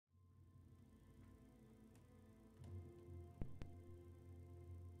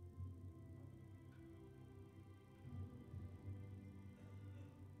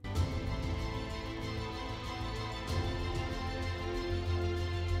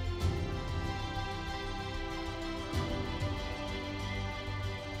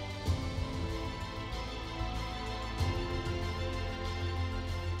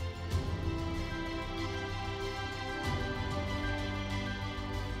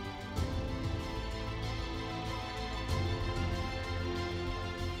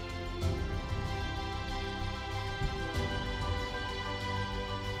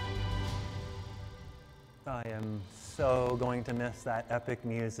so going to miss that epic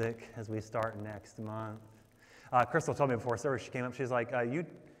music as we start next month. Crystal told me before service, she came up, she's like, you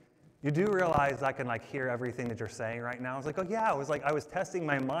do realize I can hear everything that you're saying right now? I was like, oh yeah, I was testing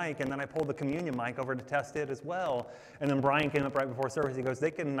my mic, and then I pulled the communion mic over to test it as well. And then Brian came up right before service, he goes,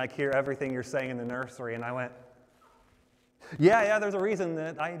 they can hear everything you're saying in the nursery. And I went, yeah, there's a reason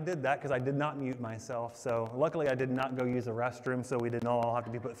that I did that, because I did not mute myself. So luckily I did not go use a restroom, so we didn't all have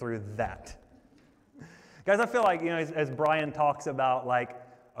to be put through that. Guys, I feel like, as Brian talks about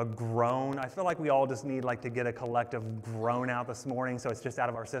a groan, I feel like we all just need to get a collective groan out this morning, so it's just out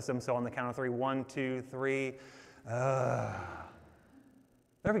of our system. So on the count of three, 1, 2, 3. There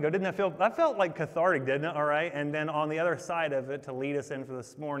we go. That felt cathartic, didn't it? All right. And then on the other side of it, to lead us in for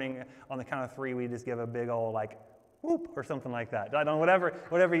this morning, on the count of three, we just give a big old whoop or something like that. I don't know,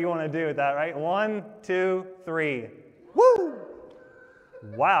 whatever you want to do with that, right? 1, 2, 3. Woo!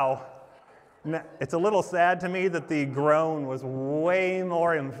 Wow. Now, it's a little sad to me that the groan was way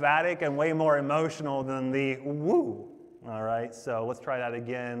more emphatic and way more emotional than the woo. All right, so let's try that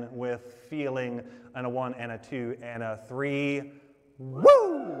again with feeling, and a 1 and a 2 and a 3.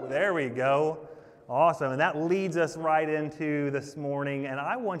 Woo! There we go. Awesome, and that leads us right into this morning, and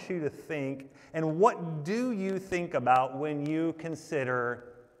I want you to think, and what do you think about when you consider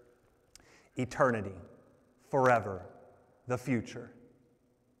eternity, forever, the future?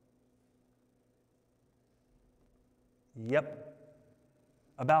 Yep,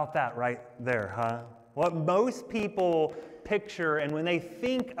 about that right there, huh? What most people picture, and when they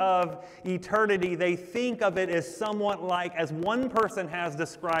think of eternity, they think of it as somewhat as one person has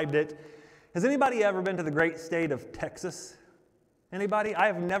described it. Has anybody ever been to the great state of Texas? Anybody? I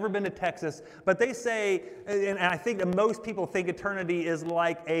have never been to Texas, but they say, and I think that most people think eternity is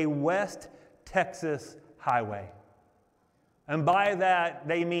like a West Texas highway. And by that,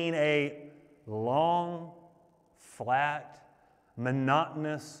 they mean a long, flat,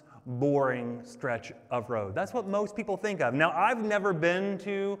 monotonous, boring stretch of road. That's what most people think of. Now, I've never been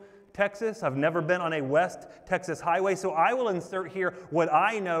to Texas. I've never been on a West Texas highway, so I will insert here what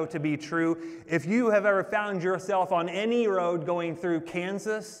I know to be true. If you have ever found yourself on any road going through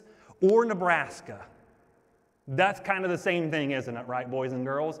Kansas or Nebraska, that's kind of the same thing, isn't it, right, boys and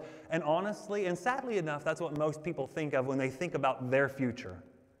girls? And honestly, and sadly enough, that's what most people think of when they think about their future.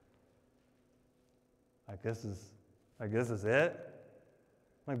 This is it.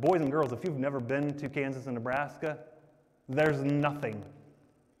 Boys and girls, if you've never been to Kansas and Nebraska, there's nothing.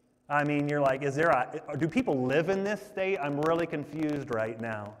 I mean, you're like, do people live in this state? I'm really confused right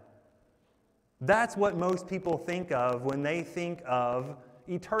now. That's what most people think of when they think of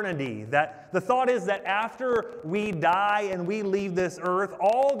eternity. That the thought is that after we die and we leave this earth,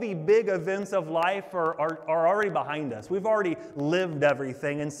 all the big events of life are already behind us. We've already lived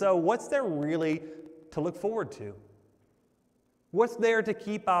everything. And so what's there really to look forward to? What's there to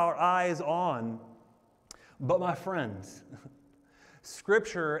keep our eyes on? But my friends,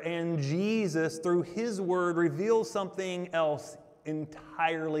 Scripture and Jesus, through His Word, reveals something else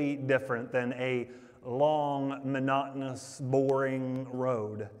entirely different than a long, monotonous, boring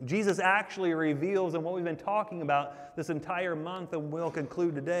road. Jesus actually reveals, and what we've been talking about this entire month and we'll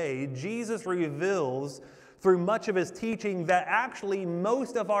conclude today, Jesus reveals through much of His teaching that actually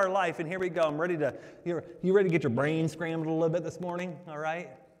most of our life, and here we go, you ready to get your brain scrambled a little bit this morning, all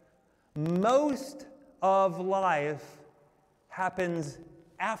right? Most of life happens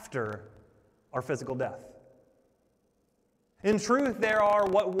after our physical death. In truth, there are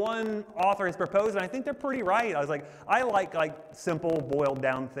what one author has proposed, and I think they're pretty right. I like simple, boiled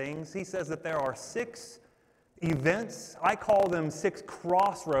down things. He says that there are 6 events. I call them 6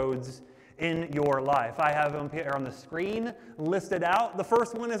 crossroads in your life. I have them here on the screen listed out. The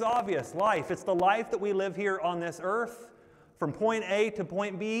first one is obvious, life. It's the life that we live here on this earth from point A to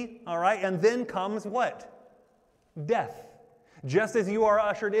point B, all right? And then comes what? Death. Just as you are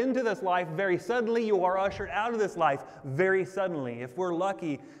ushered into this life very suddenly, you are ushered out of this life very suddenly. If we're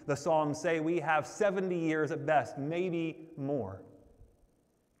lucky, the Psalms say we have 70 years at best, maybe more.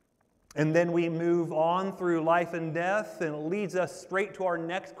 And then we move on through life and death, and it leads us straight to our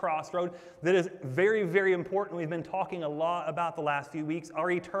next crossroad that is very, very important. We've been talking a lot about the last few weeks,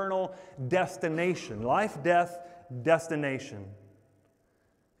 our eternal destination. Life, death, destination.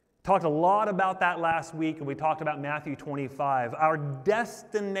 Talked a lot about that last week, and we talked about Matthew 25. Our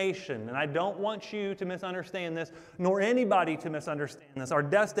destination, and I don't want you to misunderstand this, nor anybody to misunderstand this. Our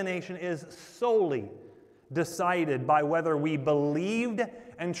destination is solely decided by whether we believed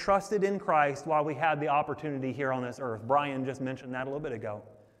and trusted in Christ while we had the opportunity here on this earth. Brian just mentioned that a little bit ago.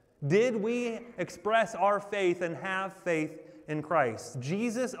 Did we express our faith and have faith in Christ?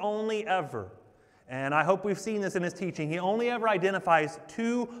 Jesus only ever And I hope we've seen this in his teaching. He only ever identifies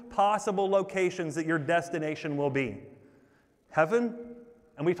two possible locations that your destination will be. Heaven,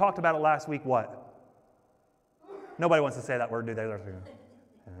 and we talked about it last week, what? Nobody wants to say that word, do they?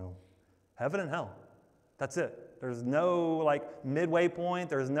 Heaven and hell. That's it. There's no like midway point.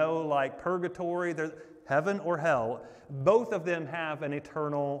 There's no like purgatory. There's heaven or hell. Both of them have an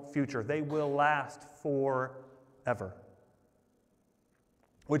eternal future. They will last forever.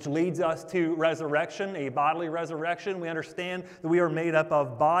 Which leads us to resurrection, a bodily resurrection. We understand that we are made up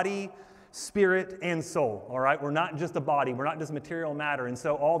of body, spirit, and soul. All right? We're not just a body. We're not just material matter. And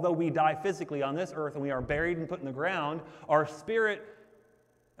so although we die physically on this earth and we are buried and put in the ground, our spirit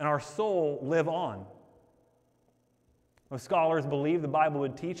and our soul live on. Most scholars believe the Bible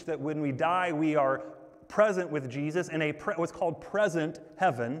would teach that when we die, we are present with Jesus in what's called present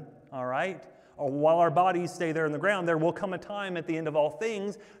heaven, all right? While our bodies stay there in the ground, there will come a time at the end of all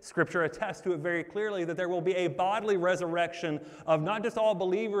things, Scripture attests to it very clearly, that there will be a bodily resurrection of not just all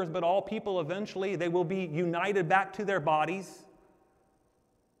believers, but all people eventually. They will be united back to their bodies.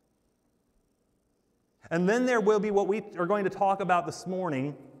 And then there will be what we are going to talk about this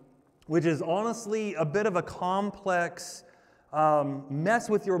morning, which is honestly a bit of a complex mess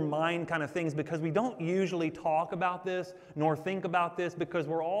with your mind kind of things, because we don't usually talk about this nor think about this because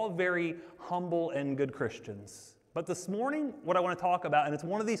we're all very humble and good Christians. But this morning, what I want to talk about, and it's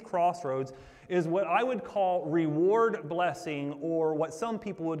one of these crossroads, is what I would call reward blessing, or what some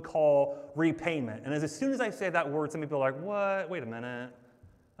people would call repayment. And as soon as I say that word, some people are like, what? Wait a minute.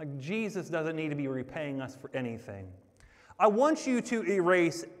 Like, Jesus doesn't need to be repaying us for anything. I want you to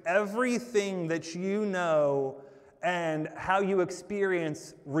erase everything that you know and how you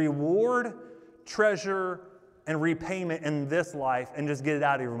experience reward, treasure, and repayment in this life, and just get it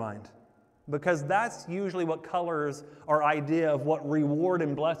out of your mind. Because that's usually what colors our idea of what reward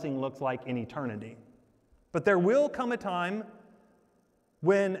and blessing looks like in eternity. But there will come a time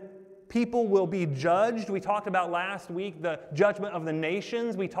when people will be judged. We talked about last week the judgment of the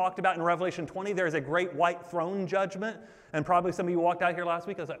nations. We talked about in Revelation 20, there's a great white throne judgment. And probably some of you walked out here last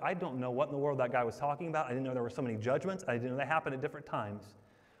week. I was like, I don't know what in the world that guy was talking about. I didn't know there were so many judgments. I didn't know they happened at different times.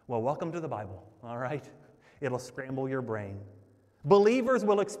 Well, welcome to the Bible, all right? It'll scramble your brain. Believers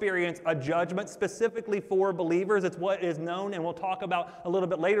will experience a judgment specifically for believers. It's what is known, and we'll talk about a little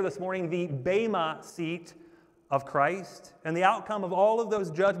bit later this morning, the Bema seat of Christ. And the outcome of all of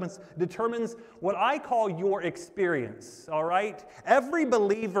those judgments determines what I call your experience, all right? Every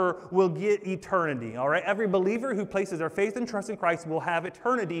believer will get eternity, all right? Every believer who places their faith and trust in Christ will have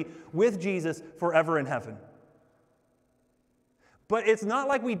eternity with Jesus forever in heaven. But it's not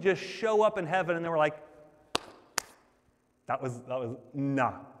like we just show up in heaven and then we're like,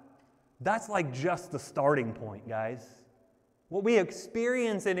 nah. That's like just the starting point, guys. What we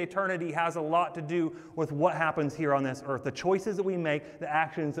experience in eternity has a lot to do with what happens here on this earth, the choices that we make, the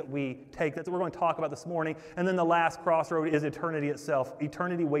actions that we take. That's what we're going to talk about this morning. And then the last crossroad is eternity itself.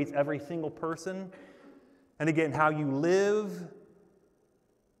 Eternity waits every single person. And again, how you live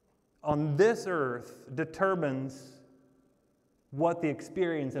on this earth determines what the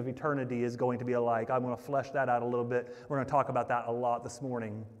experience of eternity is going to be like. I'm going to flesh that out a little bit. We're going to talk about that a lot this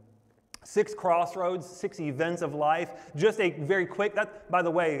morning. 6 crossroads, 6 events of life. Just a very quick, by the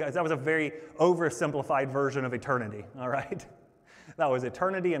way, guys, that was a very oversimplified version of eternity, all right? That was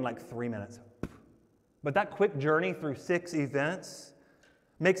eternity in like 3 minutes. But that quick journey through 6 events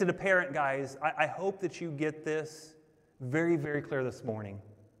makes it apparent, guys, I hope that you get this very, very clear this morning.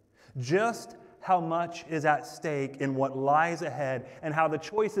 Just how much is at stake in what lies ahead, and how the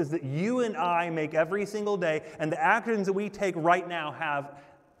choices that you and I make every single day and the actions that we take right now have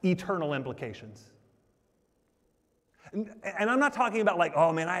eternal implications. And I'm not talking about like,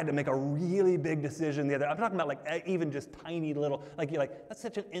 oh man, I had to make a really big decision the other. I'm talking about like even just tiny little, like you're like, that's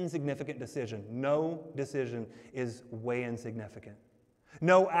such an insignificant decision. No decision is way insignificant.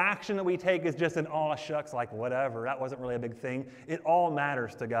 No action that we take is just an aw shucks, like whatever, that wasn't really a big thing. It all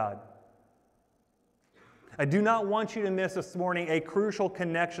matters to God. I do not want you to miss this morning a crucial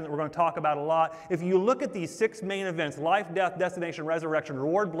connection that we're going to talk about a lot. If you look at these 6 main events, life, death, destination, resurrection,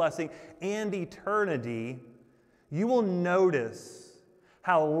 reward, blessing, and eternity, you will notice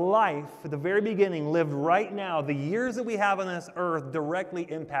how life, at the very beginning, lived right now, the years that we have on this earth, directly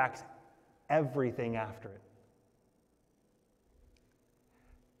impacts everything after it.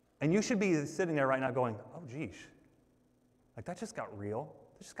 And you should be sitting there right now going, oh, geez, like that just got real.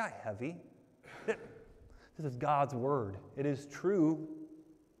 That just got heavy. This is God's word. It is true.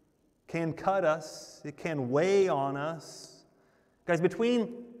 Can cut us. It can weigh on us. Guys,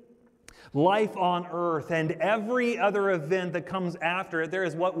 between Life on earth and every other event that comes after it, there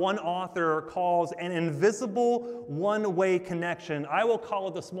is what one author calls an invisible one-way connection. I will call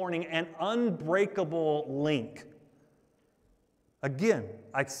it this morning an unbreakable link. Again,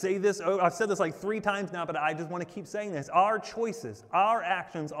 I've said this like 3 times now, but I just want to keep saying this. Our choices, our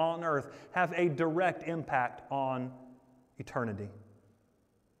actions on earth have a direct impact on eternity.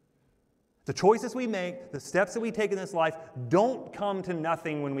 The choices we make, the steps that we take in this life don't come to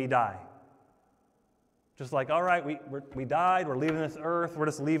nothing when we die. Just like, all right, we died, we're leaving this earth, we're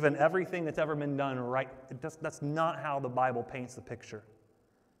just leaving everything that's ever been done, right? That's not how the Bible paints the picture.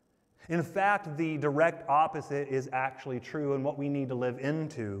 In fact, the direct opposite is actually true and what we need to live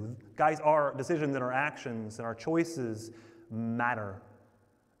into. Guys, our decisions and our actions and our choices matter.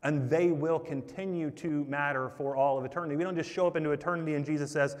 And they will continue to matter for all of eternity. We don't just show up into eternity and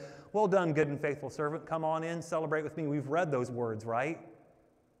Jesus says, well done, good and faithful servant. Come on in, celebrate with me. We've read those words, right?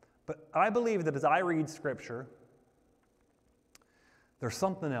 But I believe that as I read Scripture, there's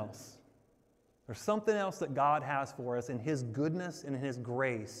something else. There's something else that God has for us in His goodness and in His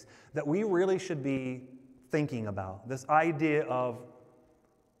grace that we really should be thinking about. This idea of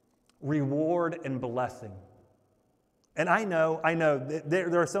reward and blessing. And I know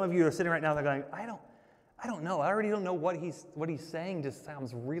there are some of you who are sitting right now that are going, I don't know. I already don't know what he's saying. Just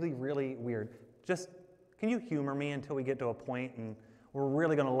sounds really, really weird. Just, can you humor me until we get to a point and we're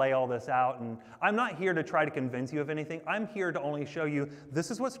really going to lay all this out? And I'm not here to try to convince you of anything. I'm here to only show you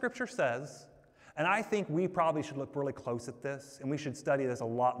this is what Scripture says. And I think we probably should look really close at this, and we should study this a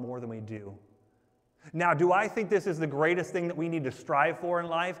lot more than we do. Now, do I think this is the greatest thing that we need to strive for in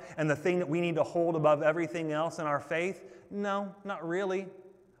life and the thing that we need to hold above everything else in our faith? No, not really.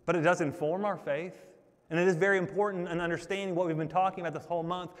 But it does inform our faith. And it is very important in understanding what we've been talking about this whole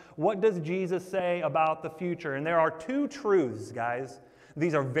month. What does Jesus say about the future? And there are 2 truths, guys.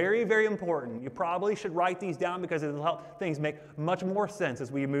 These are very, very important. You probably should write these down because it will help things make much more sense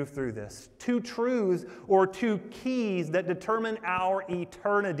as we move through this. 2 truths or 2 keys that determine our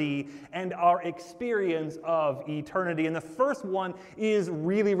eternity and our experience of eternity. And the first one is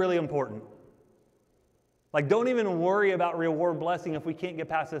really, really important. Like, don't even worry about reward blessing if we can't get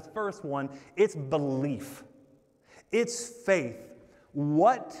past this first one. It's belief. It's faith.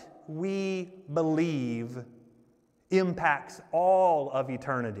 What we believe impacts all of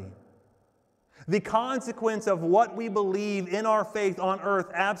eternity. The consequence of what we believe in our faith on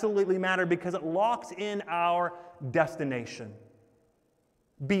earth absolutely matter because it locks in our destination.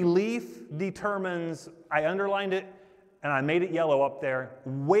 Belief determines, I underlined it and I made it yellow up there,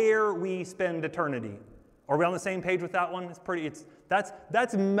 where we spend eternity. Are we on the same page with that one?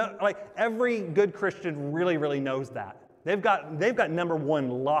 Like every good Christian really, really knows that. They've got number 1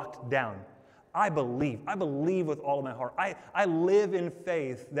 locked down. I believe with all of my heart. I live in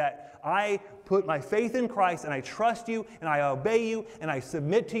faith that I put my faith in Christ and I trust you and I obey you and I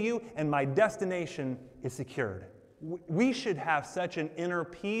submit to you and my destination is secured. We should have such an inner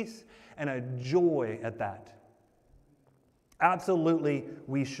peace and a joy at that. Absolutely,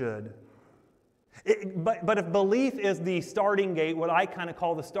 we should. But if belief is the starting gate, what I kind of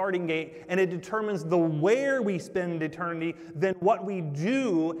call the starting gate, and it determines the where we spend eternity, then what we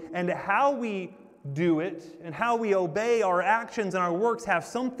do and how we do it and how we obey our actions and our works have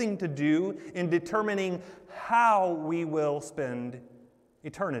something to do in determining how we will spend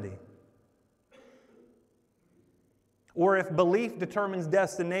eternity. Or if belief determines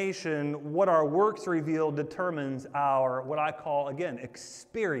destination, what our works reveal determines our, what I call, again,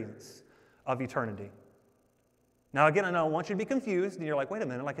 experience of eternity. Now, again, I don't want you to be confused, and you're like, wait a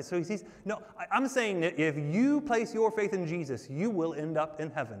minute, like, so he's, no, I'm saying that if you place your faith in Jesus, you will end up in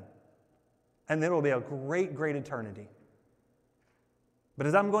heaven, and there will be a great, great eternity. But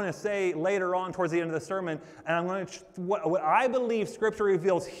as I'm going to say later on towards the end of the sermon, and I'm going to, what I believe Scripture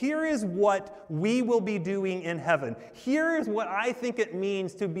reveals, here is what we will be doing in heaven. Here is what I think it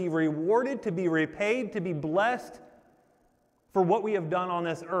means to be rewarded, to be repaid, to be blessed for what we have done on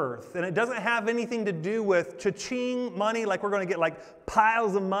this earth. And it doesn't have anything to do with cha-ching money, like we're going to get like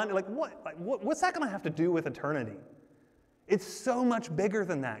piles of money. Like what's that going to have to do with eternity? It's so much bigger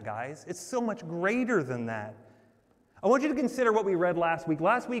than that, guys. It's so much greater than that. I want you to consider what we read last week.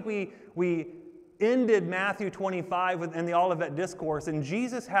 Last week we ended Matthew 25 in the Olivet Discourse, and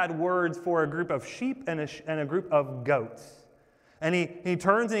Jesus had words for a group of sheep and a group of goats. And he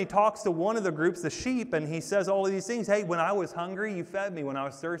turns and he talks to one of the groups, the sheep, and he says all of these things. Hey, when I was hungry, you fed me. When I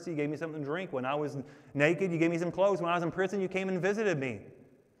was thirsty, you gave me something to drink. When I was naked, you gave me some clothes. When I was in prison, you came and visited me.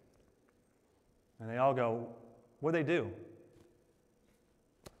 And they all go, what'd they do?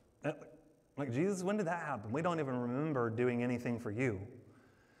 Like, Jesus, when did that happen? We don't even remember doing anything for you.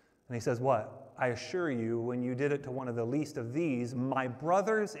 And he says what? I assure you, when you did it to one of the least of these, my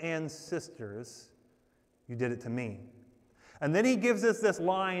brothers and sisters, you did it to me. And then he gives us this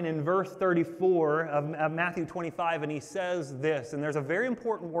line in verse 34 of Matthew 25, and he says this, and there's a very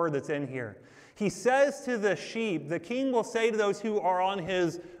important word that's in here. He says to the sheep, the king will say to those who are on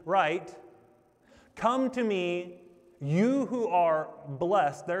his right, come to me, you who are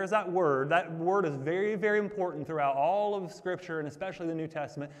blessed. There's that word. That word is very, very important throughout all of Scripture, and especially the New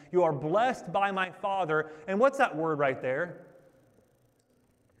Testament. You are blessed by my Father. And what's that word right there?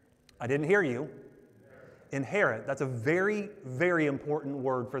 I didn't hear you. Inherit. That's a very, very important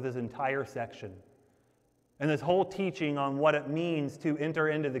word for this entire section. And this whole teaching on what it means to enter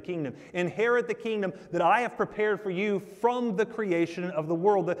into the kingdom. Inherit the kingdom that I have prepared for you from the creation of the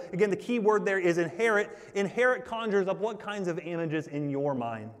world. Again, the key word there is inherit. Inherit conjures up what kinds of images in your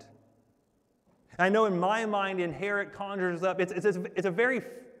mind? I know in my mind, inherit conjures up, it's a very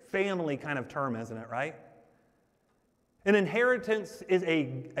family kind of term, isn't it, right? An inheritance is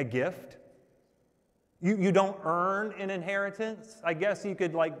a gift. You don't earn an inheritance. I guess you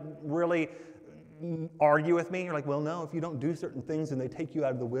could really argue with me. You're like, well, no, if you don't do certain things and they take you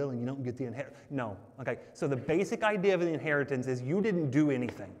out of the will and you don't get the inheritance. No. Okay, so the basic idea of the inheritance is you didn't do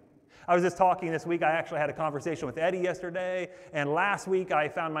anything. I was just talking this week. I actually had a conversation with Eddie yesterday, and last week I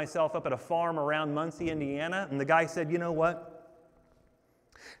found myself up at a farm around Muncie, Indiana, and the guy said, you know what?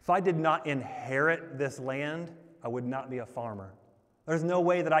 If I did not inherit this land, I would not be a farmer. There's no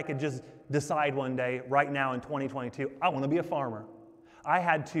way that I could just decide one day, right now in 2022, I want to be a farmer. I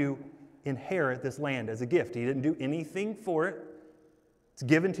had to inherit this land as a gift. He didn't do anything for it. It's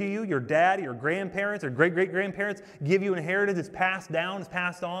given to you. Your dad, your grandparents, or great-great-grandparents give you an inheritance. It's passed down, it's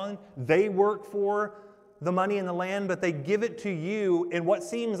passed on. They work for the money in the land, but they give it to you in what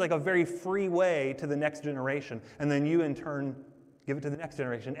seems like a very free way to the next generation. And then you, in turn, give it to the next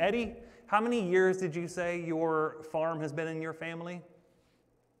generation. Eddie, how many years did you say your farm has been in your family?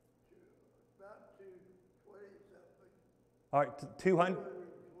 About 220-something. All right,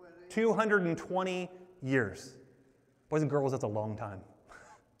 220 years. Boys and girls, that's a long time.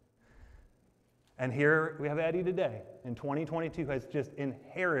 And here we have Eddie today, in 2022, has just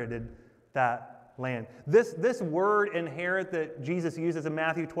inherited that land. This word inherit that Jesus uses in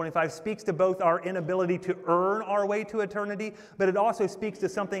Matthew 25 speaks to both our inability to earn our way to eternity, but it also speaks to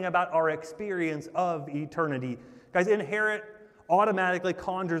something about our experience of eternity. Guys, inherit automatically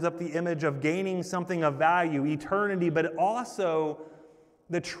conjures up the image of gaining something of value, eternity, but it also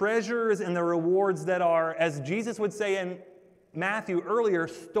the treasures and the rewards that are, as Jesus would say in Matthew earlier,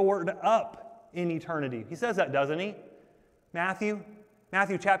 stored up in eternity. He says that, doesn't he? Matthew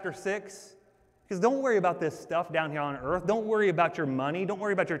chapter 6. He says, don't worry about this stuff down here on earth. Don't worry about your money. Don't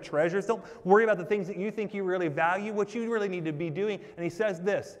worry about your treasures. Don't worry about the things that you think you really value, what you really need to be doing. And he says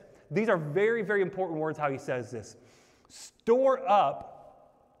this. These are very, very important words, how he says this. Store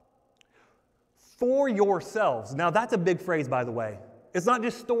up for yourselves. Now, that's a big phrase, by the way. It's not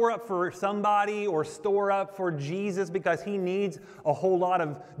just store up for somebody or store up for Jesus because he needs a whole lot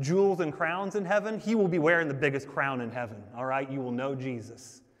of jewels and crowns in heaven. He will be wearing the biggest crown in heaven, all right? You will know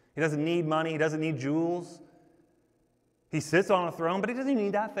Jesus. He doesn't need money. He doesn't need jewels. He sits on a throne, but he doesn't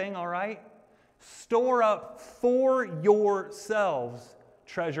need that thing, all right? Store up for yourselves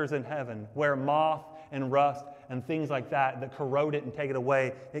treasures in heaven where moth and rust and things like that corrode it and take it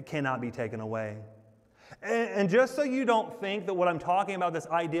away. It cannot be taken away. And just so you don't think that what I'm talking about, this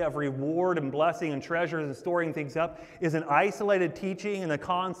idea of reward and blessing and treasures and storing things up, is an isolated teaching and a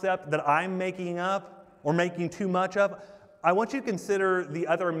concept that I'm making up or making too much of, I want you to consider the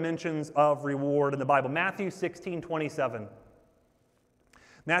other mentions of reward in the Bible. Matthew 16:27.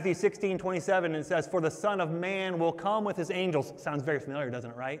 Matthew 16:27, it says, for the Son of Man will come with his angels. Sounds very familiar,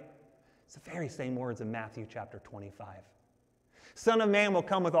 doesn't it, right? It's the very same words in Matthew chapter 25. Son of Man will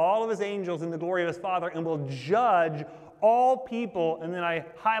come with all of his angels in the glory of his Father and will judge all people, and then I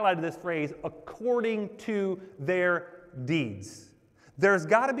highlighted this phrase, according to their deeds. There's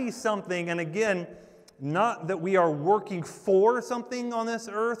got to be something, and again, not that we are working for something on this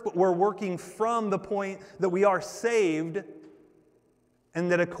earth, but we're working from the point that we are saved,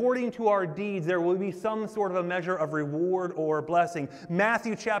 and that according to our deeds, there will be some sort of a measure of reward or blessing.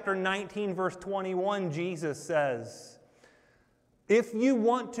 Matthew chapter 19, verse 21, Jesus says, if you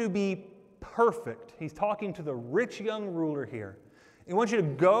want to be perfect, he's talking to the rich young ruler here. He wants you to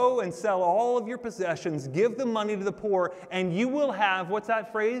go and sell all of your possessions, give the money to the poor, and you will have, what's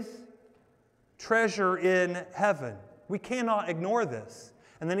that phrase? Treasure in heaven. We cannot ignore this.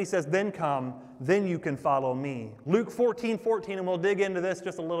 And then he says, then come, then you can follow me. Luke 14:14, and we'll dig into this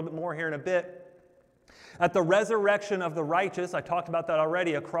just a little bit more here in a bit. At the resurrection of the righteous, I talked about that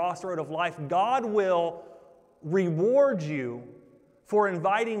already, a crossroad of life, God will reward you for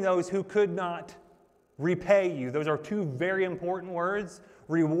inviting those who could not repay you. Those are two very important words,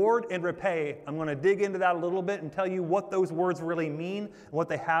 reward and repay. I'm going to dig into that a little bit and tell you what those words really mean and what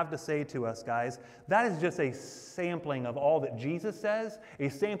they have to say to us, guys. That is just a sampling of all that Jesus says, a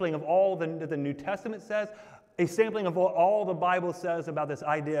sampling of all that the New Testament says, a sampling of what all the Bible says about this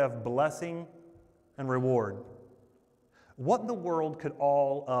idea of blessing and reward. What in the world could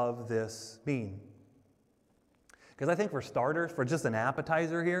all of this mean? Because I think for starters, for just an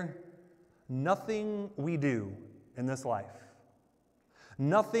appetizer here, nothing we do in this life,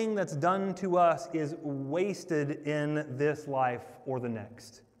 nothing that's done to us is wasted in this life or the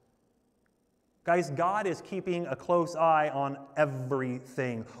next. Guys, God is keeping a close eye on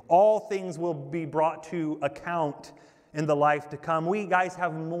everything. All things will be brought to account in the life to come. We guys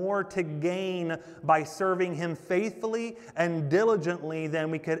have more to gain by serving Him faithfully and diligently than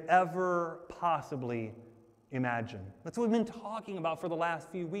we could ever possibly imagine. That's what we've been talking about for the last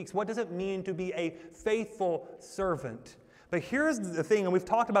few weeks. What does it mean to be a faithful servant? But here's the thing, and we've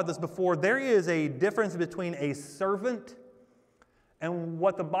talked about this before, there is a difference between a servant and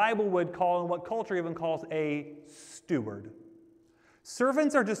what the Bible would call, and what culture even calls, a steward.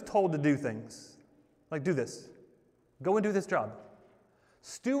 Servants are just told to do things. Like, do this. Go and do this job.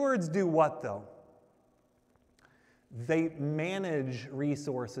 Stewards do what, though? They manage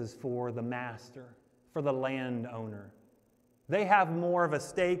resources for the master, for the landowner. They have more of a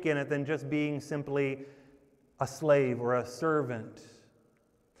stake in it than just being simply a slave or a servant.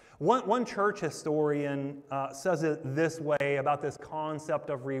 One church historian says it this way about this concept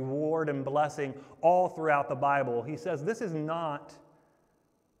of reward and blessing all throughout the Bible. He says this is not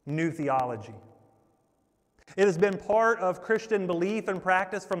new theology. It has been part of Christian belief and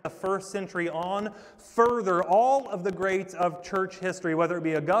practice from the first century on. Further, all of the greats of church history, whether it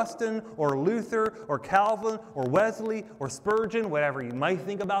be Augustine or Luther or Calvin or Wesley or Spurgeon, whatever you might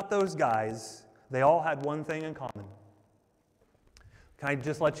think about those guys, they all had one thing in common. Can I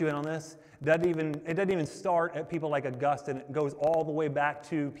just let you in on this? It doesn't even start at people like Augustine. It goes all the way back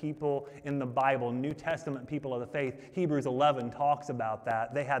to people in the Bible, New Testament people of the faith. Hebrews 11 talks about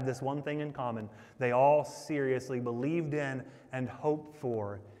that. They had this one thing in common. They all seriously believed in and hoped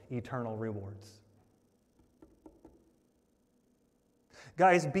for eternal rewards.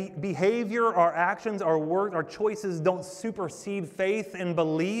 Guys, behavior, our actions, our work, our choices don't supersede faith and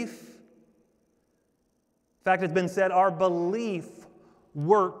belief. In fact, it's been said our belief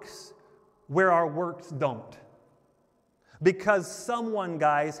works where our works don't. Because someone,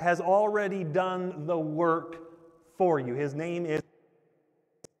 guys, has already done the work for you. His name is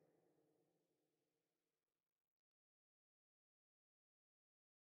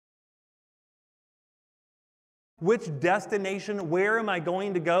which destination, where am I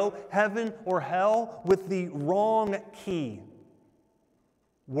going to go? Heaven or hell? With the wrong key.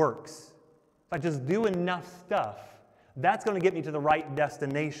 Works. If I just do enough stuff, that's going to get me to the right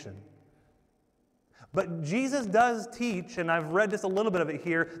destination. But Jesus does teach, and I've read just a little bit of it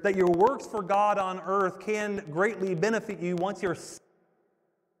here, that your works for God on earth can greatly benefit you once you're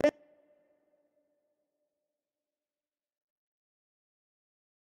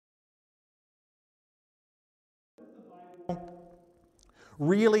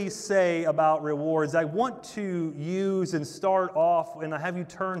really say about rewards. I want to use and start off, and I have you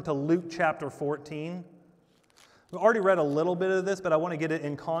turn to Luke chapter 14. We've already read a little bit of this, but I want to get it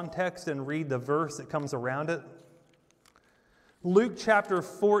in context and read the verse that comes around it. Luke chapter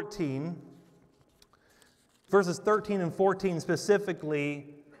 14, verses 13 and 14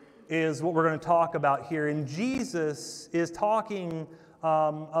 specifically is what we're going to talk about here. And Jesus is talking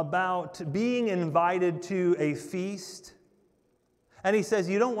about being invited to a feast. And he says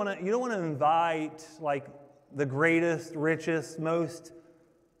you don't want to invite like the greatest, richest, most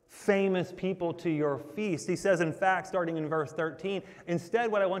famous people to your feast. He says, in fact, starting in verse 13, instead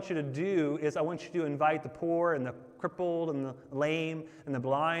what I want you to do is I want you to invite the poor and the crippled and the lame and the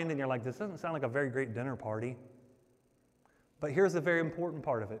blind. And you're like, this doesn't sound like a very great dinner party. But here's the very important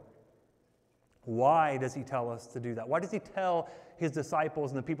part of it. Why does he tell us to do that? Why does he tell his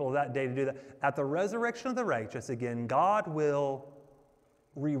disciples and the people of that day to do that? At the resurrection of the righteous, again, God will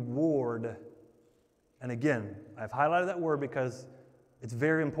reward. And again, I've highlighted that word because it's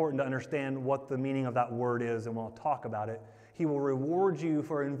very important to understand what the meaning of that word is, and we'll talk about it. He will reward you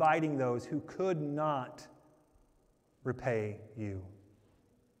for inviting those who could not repay you.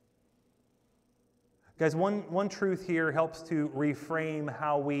 Guys, one truth here helps to reframe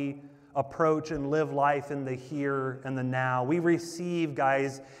how we approach and live life in the here and the now. We receive,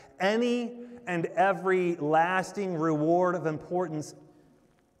 guys, any and every lasting reward of importance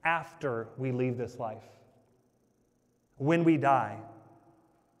after we leave this life, when we die.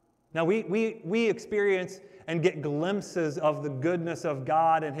 Now, we experience and get glimpses of the goodness of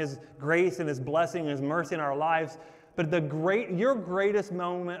God and His grace and His blessing and His mercy in our lives, but your greatest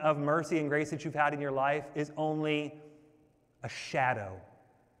moment of mercy and grace that you've had in your life is only a shadow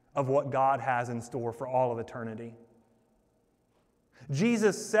of what God has in store for all of eternity.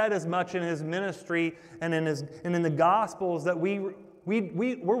 Jesus said as much in His ministry and in the Gospels that we're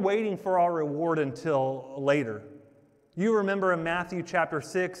waiting for our reward until later. You remember in Matthew chapter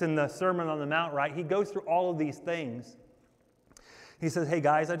 6 in the Sermon on the Mount, right? He goes through all of these things. He says, hey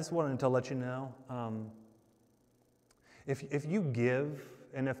guys, I just wanted to let you know, if you give,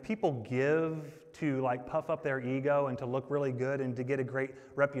 and if people give to like puff up their ego and to look really good and to get a great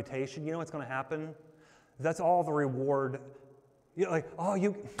reputation, you know what's going to happen? That's all the reward. You're like, oh,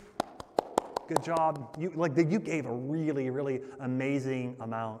 good job. You gave a really, really amazing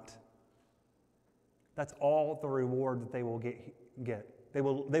amount. That's all the reward that they will get.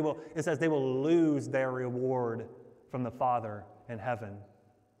 It says they will lose their reward from the Father in heaven.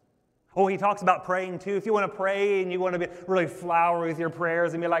 Oh, he talks about praying too. If you want to pray and you want to be really flowery with your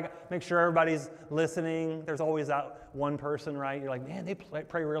prayers and be like, make sure everybody's listening. There's always that one person, right? You're like, man, they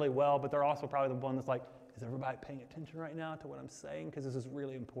pray really well, but they're also probably the one that's like, is everybody paying attention right now to what I'm saying? Because this is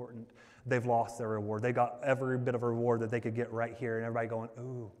really important. They've lost their reward. They got every bit of a reward that they could get right here, and everybody going,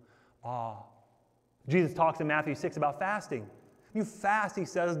 ooh, ah. Jesus talks in Matthew 6 about fasting. You fast, he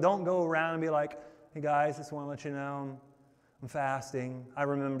says, don't go around and be like, hey guys, just want to let you know I'm fasting. I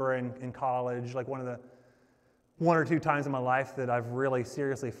remember in college, like one or two times in my life that I've really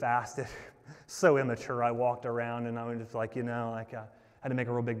seriously fasted. So immature, I walked around and I was just like, I had to make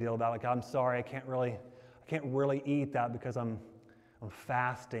a real big deal about it. Like, I'm sorry, I can't really eat that because I'm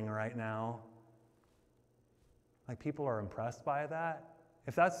fasting right now. Like, people are impressed by that.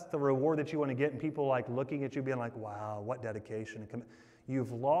 If that's the reward that you want to get and people like looking at you being like, wow, what dedication.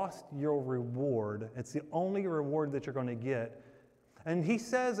 You've lost your reward. It's the only reward that you're going to get. And he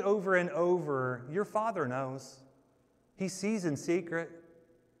says over and over, your Father knows. He sees in secret.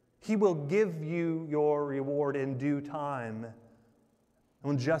 He will give you your reward in due time.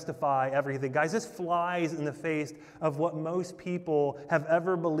 And will justify everything. Guys, this flies in the face of what most people have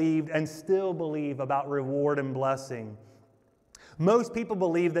ever believed and still believe about reward and blessing. Most people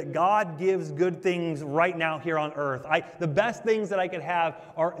believe that God gives good things right now here on earth. The best things that I could have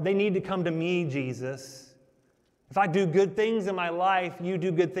they need to come to me, Jesus. If I do good things in my life, you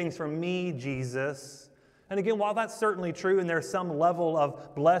do good things for me, Jesus. And again, while that's certainly true and there's some level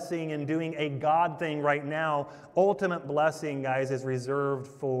of blessing in doing a God thing right now, ultimate blessing, guys, is reserved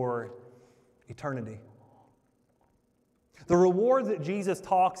for eternity. The rewards that Jesus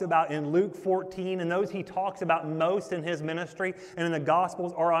talks about in Luke 14 and those he talks about most in his ministry and in the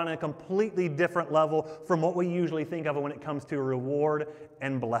Gospels are on a completely different level from what we usually think of when it comes to reward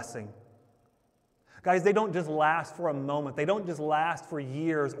and blessing. Guys, they don't just last for a moment. They don't just last for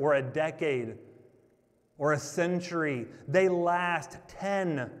years or a decade or a century. They last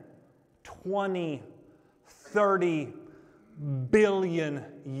 10, 20, 30 billion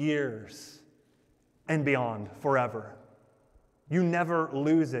years and beyond, forever. You never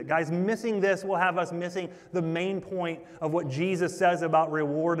lose it. Guys, missing this will have us missing the main point of what Jesus says about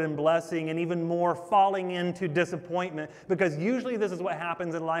reward and blessing, and even more, falling into disappointment. Because usually this is what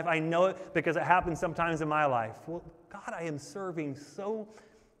happens in life. I know it because it happens sometimes in my life. Well, God, I am serving so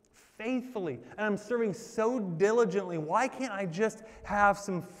faithfully, and I'm serving so diligently. Why can't I just have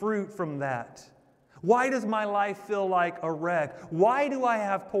some fruit from that? Why does my life feel like a wreck? Why do I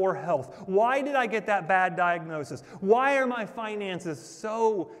have poor health? Why did I get that bad diagnosis? Why are my finances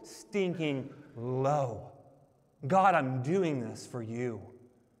so stinking low? God, I'm doing this for you.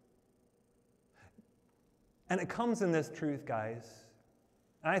 And it comes in this truth, guys.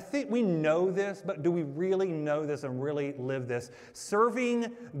 And I think we know this, but do we really know this and really live this? Serving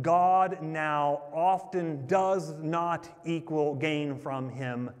God now often does not equal gain from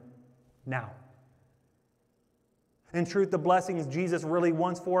Him now. In truth, the blessings Jesus really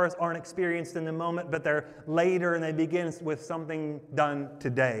wants for us aren't experienced in the moment, but they're later, and they begin with something done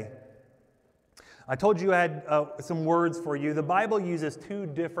today. I told you I had some words for you. The Bible uses two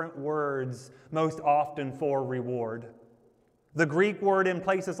different words most often for reward. The Greek word in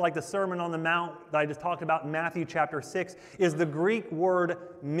places like the Sermon on the Mount that I just talked about in Matthew chapter 6 is the Greek word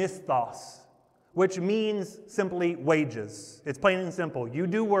misthos, which means simply wages. It's plain and simple. You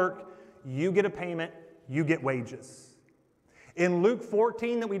do work, you get a payment, you get wages. In Luke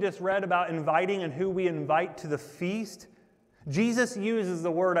 14 that we just read about inviting and who we invite to the feast, Jesus uses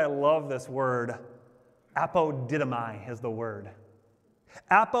the word, I love this word, apodidomai is the word.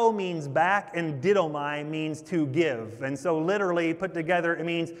 Apo means back and didomai means to give. And so literally put together, it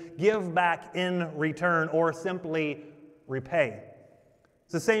means give back in return or simply repay.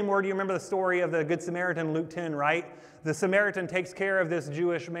 It's the same word. You remember the story of the Good Samaritan, Luke 10, right? The Samaritan takes care of this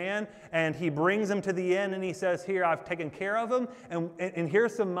Jewish man, and he brings him to the inn, and he says, here, I've taken care of him, and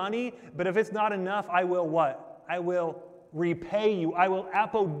here's some money, but if it's not enough, I will what? I will repay you. I will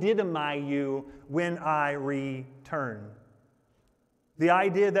apodidomai you when I return. The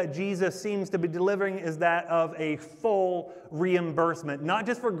idea that Jesus seems to be delivering is that of a full reimbursement, not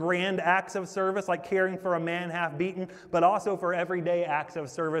just for grand acts of service like caring for a man half beaten, but also for everyday acts of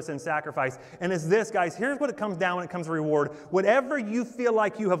service and sacrifice. And it's this, guys, here's what it comes down when it comes to reward. Whatever you feel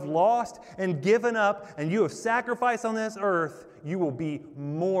like you have lost and given up and you have sacrificed on this earth, you will be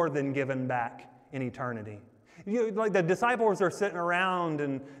more than given back in eternity. Like the disciples are sitting around,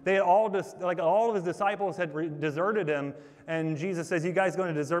 and they had all of his disciples had deserted him, and Jesus says, "You guys going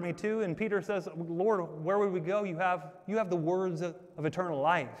to desert me too?" And Peter says, "Lord, where would we go? You have the words of eternal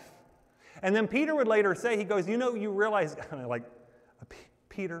life." And then Peter would later say, he goes, you realize, like,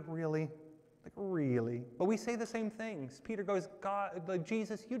 Peter, really? Like, really? But we say the same things. Peter goes, God, like,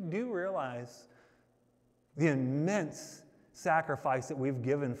 Jesus, you do realize the immense sacrifice that we've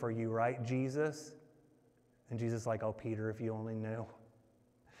given for you, right, Jesus? And Jesus is like, oh, Peter, if you only knew.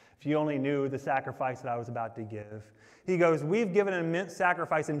 If you only knew the sacrifice that I was about to give. He goes, we've given an immense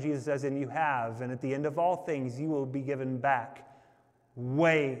sacrifice, and Jesus says, and you have. And at the end of all things, you will be given back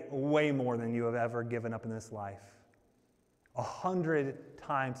way, way more than you have ever given up in this life. 100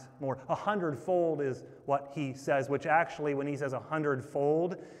 times more. 100-fold is what he says, which actually, when he says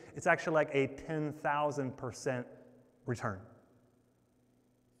 100-fold, it's actually like a 10,000% return.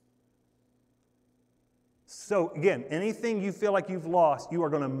 So again, anything you feel like you've lost, you are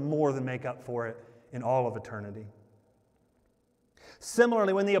going to more than make up for it in all of eternity.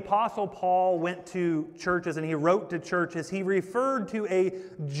 Similarly, when the Apostle Paul went to churches and he wrote to churches, he referred to a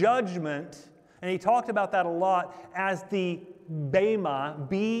judgment, and he talked about that a lot, as the Bema,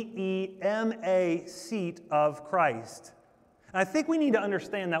 B-E-M-A, seat of Christ. And I think we need to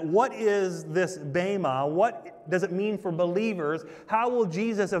understand that. What is this Bema? What does it mean for believers? How will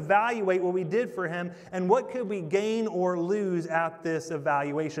Jesus evaluate what we did for him? And what could we gain or lose at this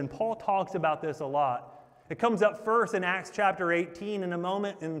evaluation? Paul talks about this a lot. It comes up first in Acts chapter 18, in a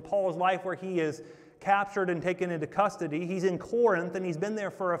moment in Paul's life where he is captured and taken into custody. He's in Corinth, and he's been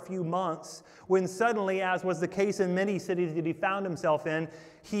there for a few months, when suddenly, as was the case in many cities that he found himself in,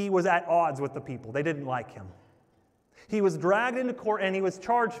 he was at odds with the people. They didn't like him. He was dragged into court, and he was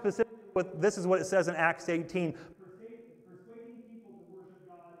charged specifically with, this is what it says in Acts 18, persuading people to worship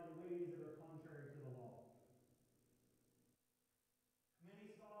God in ways that are contrary to the law.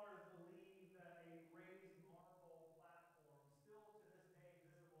 Many scholars believe that a raised marble platform, still to this day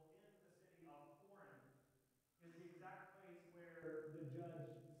visible in the city of Corinth, is the exact place where the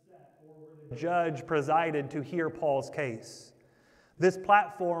judge sat, or where the judge presided to hear Paul's case. This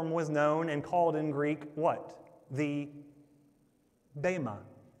platform was known and called in Greek what? The Bema.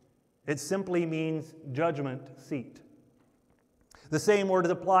 It simply means judgment seat. The same word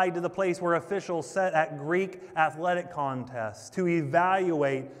is applied to the place where officials sat at Greek athletic contests to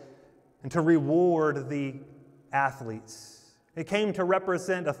evaluate and to reward the athletes. It came to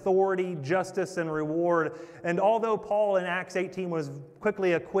represent authority, justice, and reward. And although Paul in Acts 18 was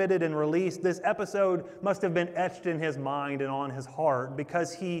quickly acquitted and released, this episode must have been etched in his mind and on his heart,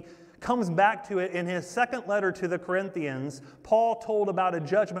 because he comes back to it in his second letter to the Corinthians. Paul told about a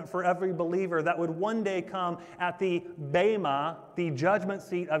judgment for every believer that would one day come at the Bema, the judgment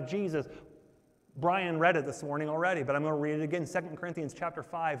seat of Jesus. Brian read it this morning already, but I'm going to read it again. 2 Corinthians chapter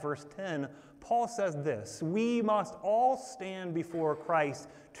 5, verse 10. Paul says this: we must all stand before Christ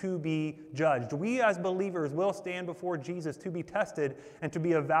to be judged. We as believers will stand before Jesus to be tested and to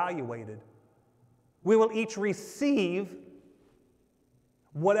be evaluated. We will each receive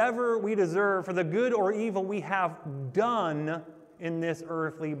whatever we deserve for the good or evil we have done in this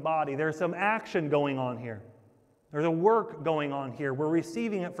earthly body. There's some action going on here. There's a work going on here. We're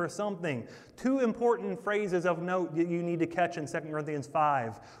receiving it for something. Two important phrases of note that you need to catch in 2 Corinthians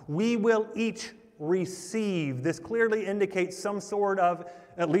 5. We will each receive. This clearly indicates some sort of,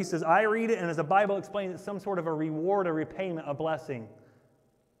 at least as I read it and as the Bible explains it, some sort of a reward, a repayment, a blessing.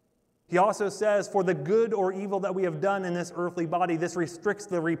 He also says, for the good or evil that we have done in this earthly body, this restricts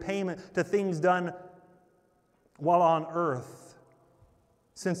the repayment to things done while on earth,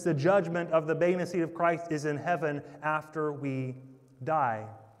 since the judgment of the Bema seat of Christ is in heaven after we die.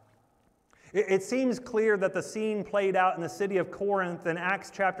 It seems clear that the scene played out in the city of Corinth in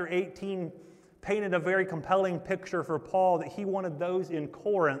Acts chapter 18 painted a very compelling picture for Paul that he wanted those in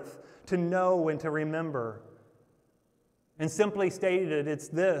Corinth to know and to remember. And simply stated, it's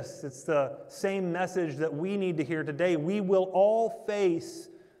this. It's the same message that we need to hear today. We will all face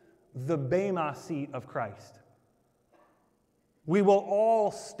the Bema seat of Christ. We will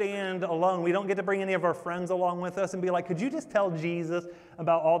all stand alone. We don't get to bring any of our friends along with us and be like, could you just tell Jesus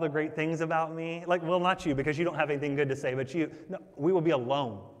about all the great things about me? Like, well, not you, because you don't have anything good to say, but you. No, we will be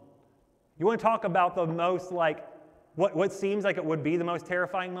alone. You want to talk about the most, like, what seems like it would be the most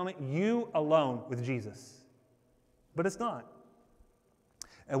terrifying moment? You alone with Jesus. But it's not.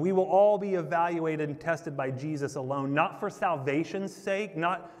 And we will all be evaluated and tested by Jesus alone, not for salvation's sake,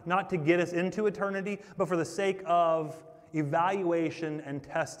 not to get us into eternity, but for the sake of evaluation and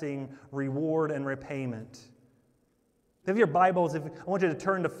testing, reward and repayment. If you have your Bibles, I want you to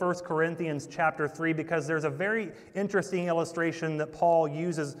turn to 1 Corinthians chapter 3, because there's a very interesting illustration that Paul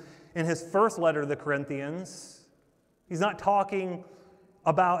uses in his first letter to the Corinthians. He's not talking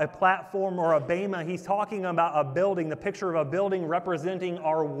about a platform or a bema. He's talking about a building, the picture of a building representing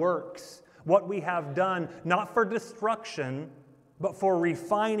our works, what we have done, not for destruction, but for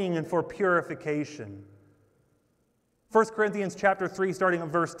refining and for purification. 1 Corinthians chapter 3, starting at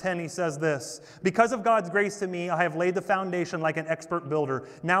verse 10, he says this, "Because of God's grace to me, I have laid the foundation like an expert builder.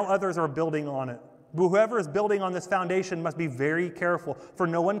 Now others are building on it. But whoever is building on this foundation must be very careful, for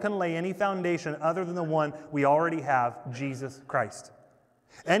no one can lay any foundation other than the one we already have, Jesus Christ.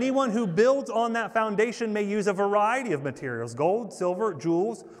 Anyone who builds on that foundation may use a variety of materials, gold, silver,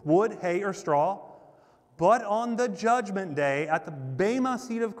 jewels, wood, hay, or straw. But on the judgment day, at the Bema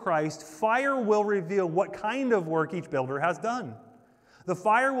seat of Christ, fire will reveal what kind of work each builder has done. The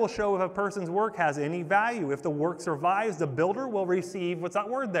fire will show if a person's work has any value. If the work survives, the builder will receive, what's that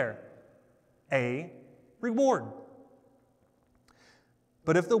word there? A reward.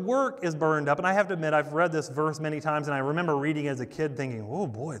 But if the work is burned up, and I have to admit, I've read this verse many times, and I remember reading as a kid thinking, oh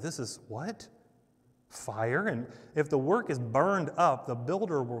boy, this is what? Fire? And if the work is burned up, the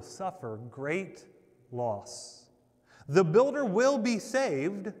builder will suffer great loss. The builder will be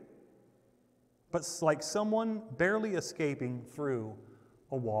saved, but like someone barely escaping through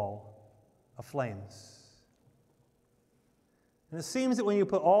a wall of flames. And it seems that when you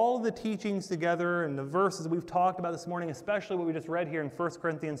put all the teachings together and the verses we've talked about this morning, especially what we just read here in 1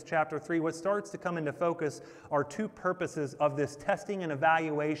 Corinthians chapter 3, what starts to come into focus are two purposes of this testing and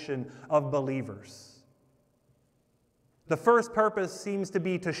evaluation of believers. The first purpose seems to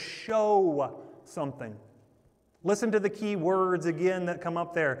be to show something. Listen to the key words again that come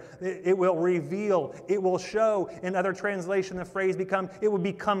up there. It will reveal, it will show. In other translation, the phrase it will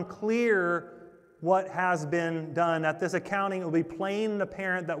become clear what has been done. At this accounting, it will be plain and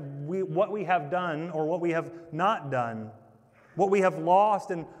apparent that what we have done or what we have not done, what we have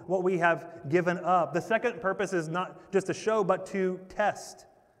lost and what we have given up. The second purpose is not just to show, but to test.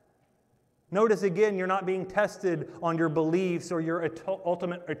 Notice again, you're not being tested on your beliefs or your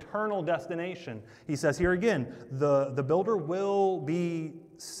ultimate eternal destination. He says here again, the builder will be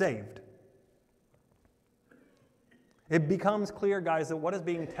saved. It becomes clear, guys, that what is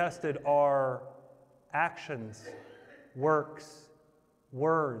being tested are actions, works,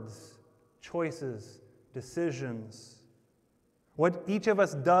 words, choices, decisions. What each of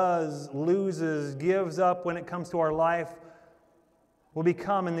us does, loses, gives up when it comes to our life will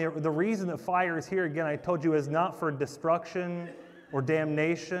become, and the reason that fire is here, again, I told you, is not for destruction or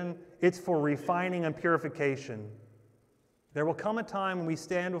damnation. It's for refining and purification. There will come a time when we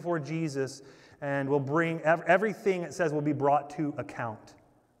stand before Jesus and we'll bring everything it says will be brought to account.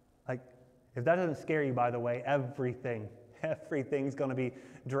 Like, if that doesn't scare you, by the way, everything's going to be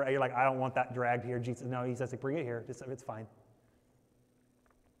dragged. You're like, I don't want that dragged here. Jesus, no, he says, bring it here. It's fine.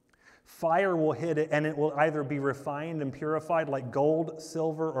 Fire will hit it, and it will either be refined and purified like gold,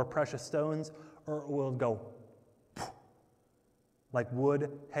 silver, or precious stones, or it will go like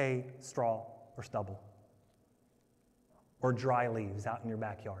wood, hay, straw, or stubble, or dry leaves out in your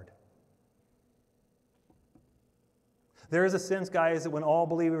backyard. There is a sense, guys, that when all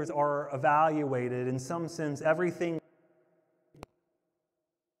believers are evaluated, in some sense, everything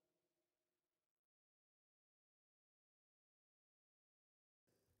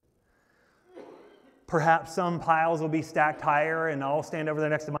perhaps some piles will be stacked higher, and I'll stand over there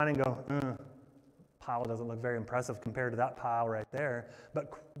next to mine and go, pile doesn't look very impressive compared to that pile right there.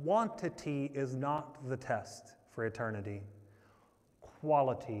 But quantity is not the test for eternity.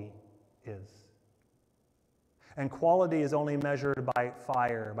 Quality is. And quality is only measured by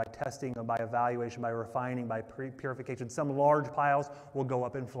fire, by testing, by evaluation, by refining, by purification. Some large piles will go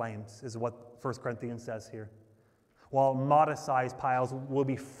up in flames, is what 1 Corinthians says here. While modest-sized piles will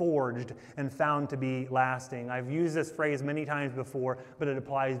be forged and found to be lasting. I've used this phrase many times before, but it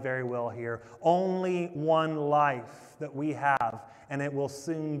applies very well here. Only one life that we have, and it will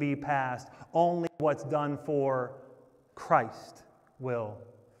soon be past. Only what's done for Christ will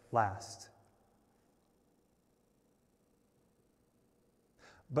last.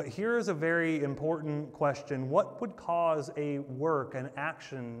 But here's a very important question. What would cause a work, an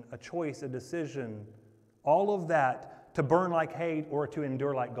action, a choice, a decision, all of that to burn like hay or to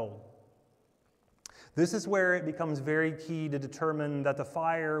endure like gold? This is where it becomes very key to determine that the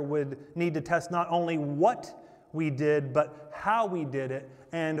fire would need to test not only what we did, but how we did it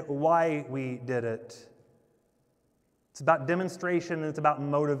and why we did it. It's about demonstration and it's about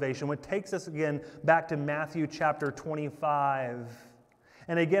motivation, which takes us again back to Matthew chapter 25.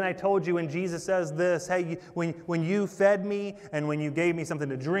 And again, I told you when Jesus says this, hey, when you fed me and when you gave me something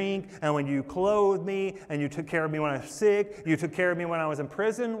to drink and when you clothed me and you took care of me when I was sick, you took care of me when I was in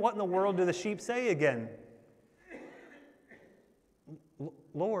prison, what in the world do the sheep say again?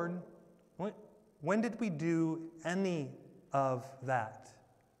 Lord, when did we do any of that?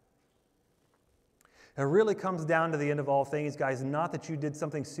 It really comes down to the end of all things, guys, not that you did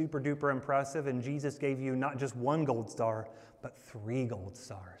something super duper impressive and Jesus gave you not just one gold star, but 3 gold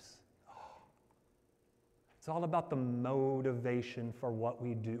stars. Oh. It's all about the motivation for what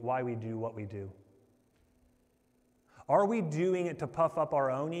we do, why we do what we do. Are we doing it to puff up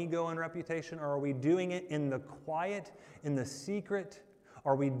our own ego and reputation, or are we doing it in the quiet, in the secret?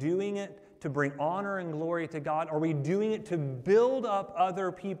 Are we doing it to bring honor and glory to God? Are we doing it to build up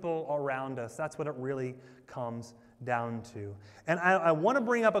other people around us? That's what it really comes down to. And I want to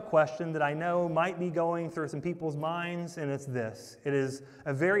bring up a question that I know might be going through some people's minds, and it's this. It is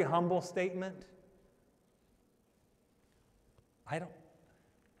a very humble statement.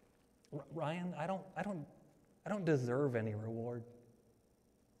 Ryan, I don't deserve any reward.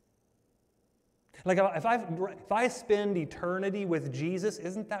 Like if I spend eternity with Jesus,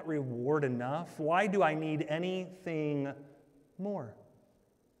 isn't that reward enough? Why do I need anything more?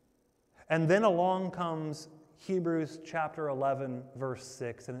 And then along comes Hebrews chapter 11, verse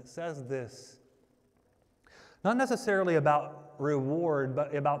 6, and it says this. Not necessarily about reward,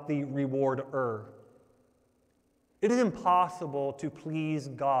 but about the rewarder. It is impossible to please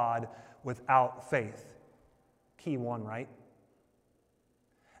God without faith. Key one, right?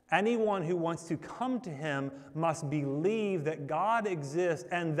 Anyone who wants to come to Him must believe that God exists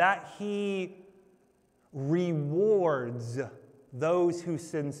and that He rewards those who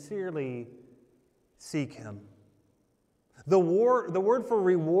sincerely seek Him. The word for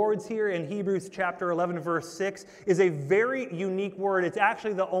rewards here in Hebrews chapter 11, verse 6 is a very unique word. It's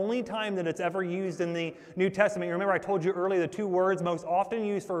actually the only time that it's ever used in the New Testament. You remember I told you earlier the 2 words most often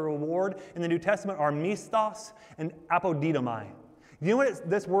used for reward in the New Testament are mistos and apodidomai. You know what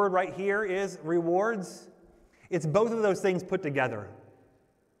this word right here is, rewards? It's both of those things put together.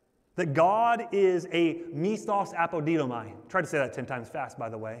 That God is a mistos apodidomai. Try to say that 10 times fast, by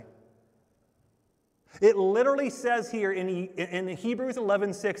the way. It literally says here in Hebrews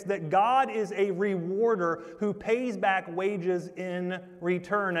 11:6 that God is a rewarder who pays back wages in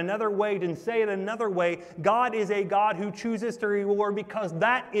return. Another way, to say it another way, God is a God who chooses to reward because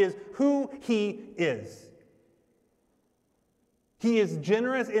that is who He is. He is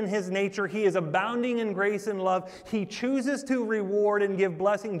generous in His nature. He is abounding in grace and love. He chooses to reward and give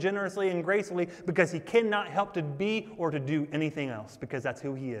blessing generously and gracefully because He cannot help to be or to do anything else because that's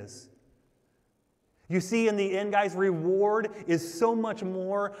who He is. You see, in the end, guys, reward is so much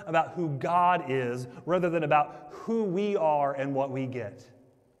more about who God is rather than about who we are and what we get.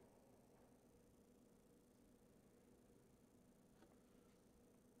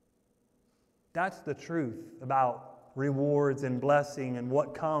 That's the truth about rewards and blessing and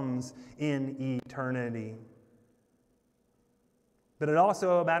what comes in eternity. But it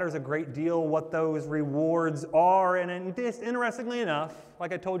also matters a great deal what those rewards are. And just interestingly enough,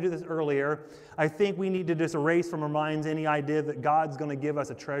 like I told you this earlier, I think we need to just erase from our minds any idea that God's going to give us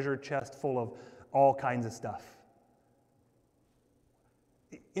a treasure chest full of all kinds of stuff.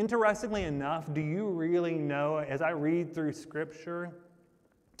 Interestingly enough, do you really know, as I read through Scripture,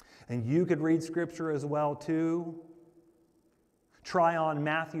 and you could read Scripture as well too, Try on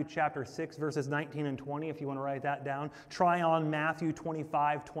Matthew chapter 6, verses 19 and 20, if you want to write that down. Try on Matthew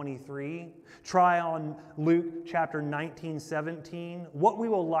 25, 23. Try on Luke chapter 19, 17. What we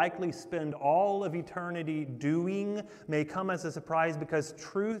will likely spend all of eternity doing may come as a surprise because,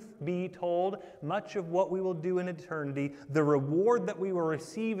 truth be told, much of what we will do in eternity, the reward that we will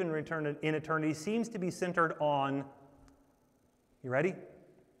receive in eternity seems to be centered on, you ready?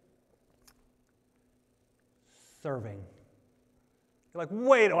 Serving. You're like,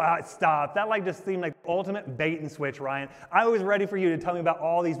 wait a while, stop. That just seemed like ultimate bait and switch, Ryan. I was ready for you to tell me about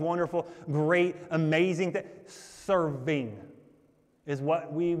all these wonderful, great, amazing things. Serving is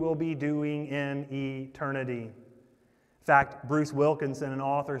what we will be doing in eternity. In fact, Bruce Wilkinson, an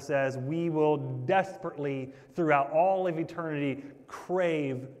author, says, we will desperately, throughout all of eternity,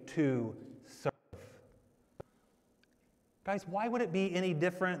 crave to serve. Guys, why would it be any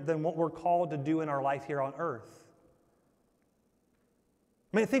different than what we're called to do in our life here on earth?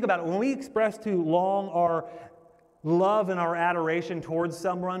 I mean, think about it. When we express too long our love and our adoration towards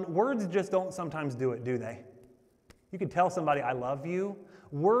someone, words just don't sometimes do it, do they? You can tell somebody, I love you.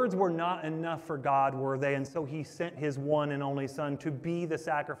 Words were not enough for God, were they? And so he sent his one and only Son to be the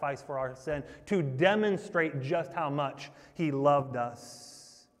sacrifice for our sin, to demonstrate just how much he loved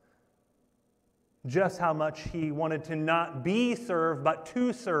us. Just how much he wanted to not be served, but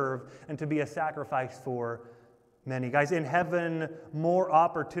to serve and to be a sacrifice for many. Guys, in heaven, more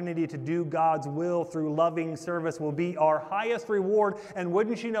opportunity to do God's will through loving service will be our highest reward. And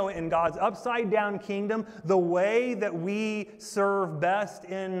wouldn't you know it, in God's upside-down kingdom, the way that we serve best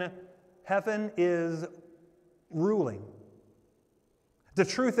in heaven is ruling. The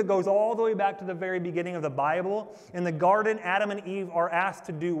truth that goes all the way back to the very beginning of the Bible. In the garden, Adam and Eve are asked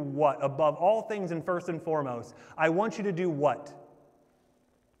to do what? Above all things and first and foremost, I want you to do what?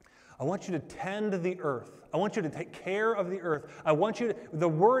 I want you to tend the earth. I want you to take care of the earth. The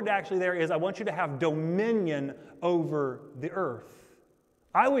word actually there is, I want you to have dominion over the earth.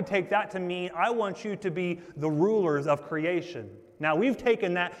 I would take that to mean, I want you to be the rulers of creation. Now, we've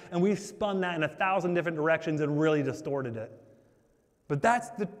taken that and we've spun that in 1,000 different directions and really distorted it. But that's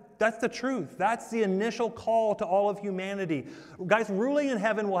the truth. That's the initial call to all of humanity. Guys, ruling in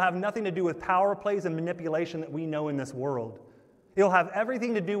heaven will have nothing to do with power plays and manipulation that we know in this world. It'll have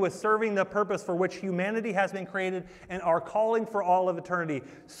everything to do with serving the purpose for which humanity has been created and our calling for all of eternity.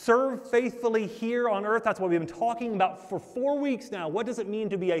 Serve faithfully here on earth. That's what we've been talking about for 4 weeks now. What does it mean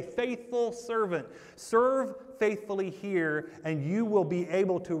to be a faithful servant? Serve faithfully here, and you will be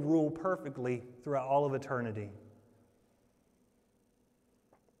able to rule perfectly throughout all of eternity.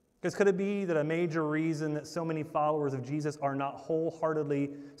 Because could it be that a major reason that so many followers of Jesus are not wholeheartedly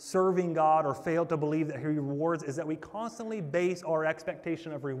serving God or fail to believe that He rewards is that we constantly base our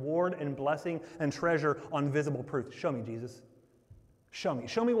expectation of reward and blessing and treasure on visible proof? Show me, Jesus. Show me.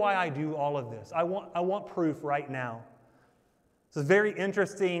 Show me why I do all of this. I want proof right now. This is very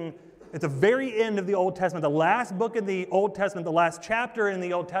interesting. It's the very end of the Old Testament, the last book in the Old Testament, the last chapter in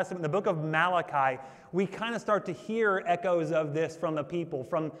the Old Testament, the book of Malachi. We kind of start to hear echoes of this from the people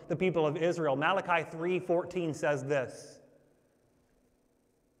of Israel. Malachi 3:14 says this.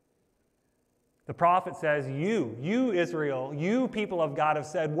 The prophet says, you Israel, you people of God have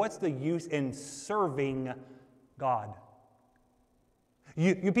said, what's the use in serving God?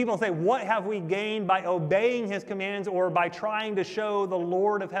 You people say, what have we gained by obeying His commands or by trying to show the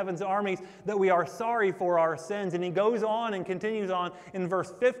Lord of heaven's armies that we are sorry for our sins? And he goes on and continues on in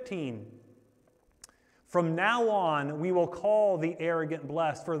verse 15. From now on, we will call the arrogant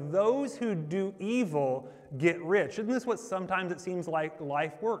blessed, for those who do evil get rich. Isn't this what sometimes it seems like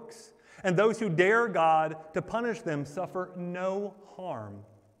life works? And those who dare God to punish them suffer no harm.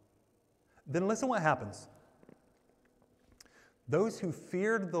 Then listen what happens. Those who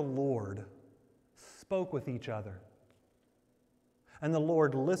feared the Lord spoke with each other, and the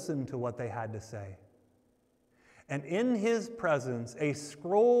Lord listened to what they had to say. And in His presence, a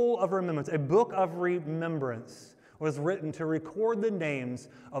scroll of remembrance, a book of remembrance, was written to record the names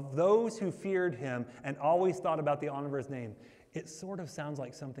of those who feared Him and always thought about the honor of His name. It sort of sounds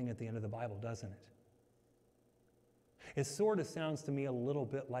like something at the end of the Bible, doesn't it? It sort of sounds to me a little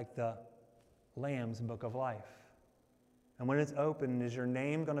bit like the Lamb's Book of Life. And when it's open, is your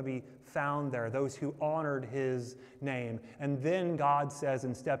name going to be found there? Those who honored His name. And then God says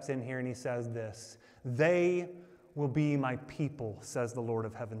and steps in here and He says this, they will be my people, says the Lord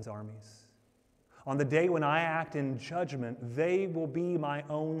of heaven's armies. On the day when I act in judgment, they will be my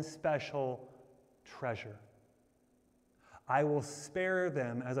own special treasure. I will spare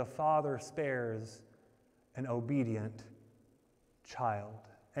them as a father spares an obedient child.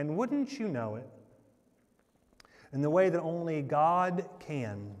 And wouldn't you know it, in the way that only God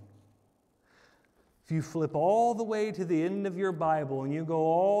can. If you flip all the way to the end of your Bible and you go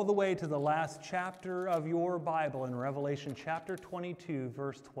all the way to the last chapter of your Bible in Revelation chapter 22,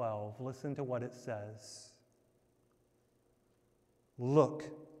 verse 12, listen to what it says. Look,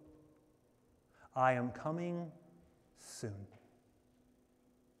 I am coming soon.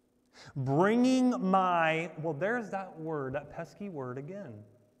 Bringing my, well, there's that word, that pesky word again.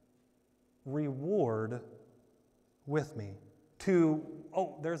 Reward with me. To,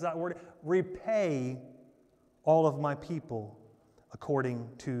 oh, there's that word, repay all of my people according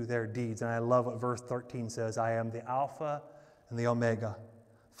to their deeds. And I love what verse 13 says, I am the Alpha and the Omega,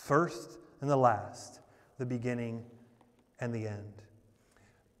 first and the last, the beginning and the end.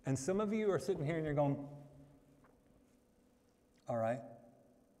 And some of you are sitting here and you're going, all right,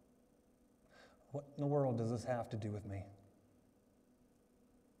 what in the world does this have to do with me?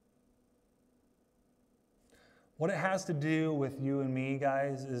 What it has to do with you and me,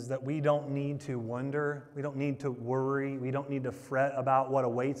 guys, is that we don't need to wonder, we don't need to worry, we don't need to fret about what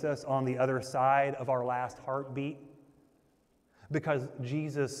awaits us on the other side of our last heartbeat. Because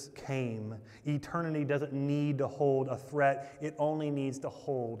Jesus came. Eternity doesn't need to hold a threat, it only needs to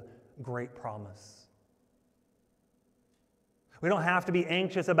hold great promise. We don't have to be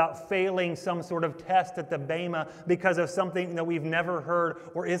anxious about failing some sort of test at the Bema because of something that we've never heard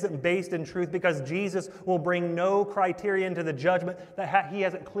or isn't based in truth, because Jesus will bring no criterion to the judgment that He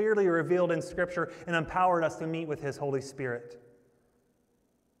hasn't clearly revealed in Scripture and empowered us to meet with His Holy Spirit.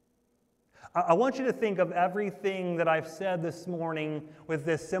 I want you to think of everything that I've said this morning with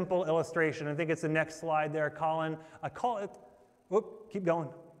this simple illustration. I think it's the next slide there, Colin. I call it, whoop, keep going,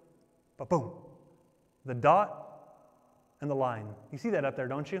 but boom, the dot and the line. You see that up there,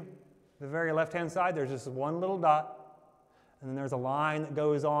 don't you? The very left-hand side, there's just one little dot, and then there's a line that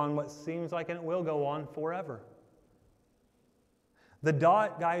goes on what seems like, and it will go on forever. The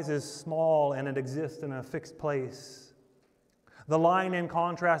dot, guys, is small, and it exists in a fixed place. The line, in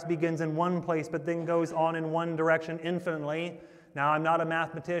contrast, begins in one place, but then goes on in one direction infinitely. Now, I'm not a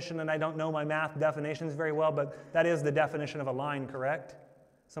mathematician, and I don't know my math definitions very well, but that is the definition of a line, correct?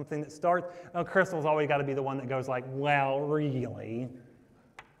 Something that starts, oh, Crystal's always got to be the one that goes like, well, really?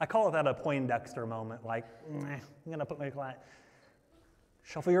 I call it that a Poindexter moment, like, I'm going to put my client.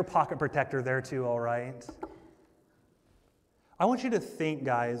 Shuffle your pocket protector there too, all right? I want you to think,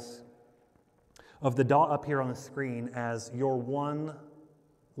 guys, of the dot up here on the screen as your one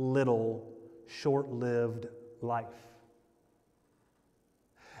little short-lived life.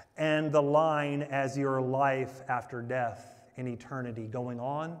 And the line as your life after death in eternity, going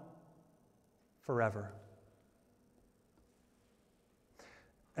on forever.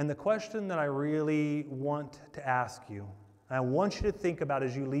 And the question that I really want to ask you, and I want you to think about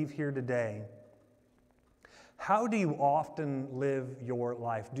as you leave here today, how do you often live your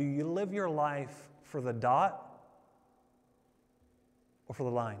life? Do you live your life for the dot or for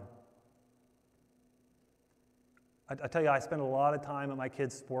the line? I tell you, I spend a lot of time at my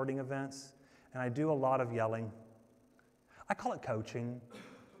kids' sporting events, and I do a lot of yelling. I call it coaching.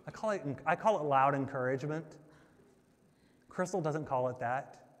 I call it loud encouragement. Crystal doesn't call it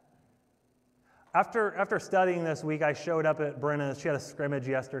that. After studying this week, I showed up at Brenna's. She had a scrimmage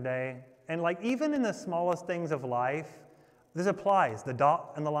yesterday. And like even in the smallest things of life, this applies, the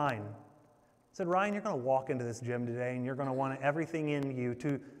dot and the line. I said, Ryan, you're going to walk into this gym today and you're going to want everything in you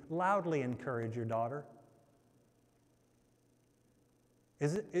to loudly encourage your daughter.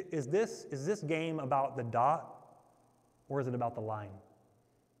 Is this game about the dot? Or is it about the line?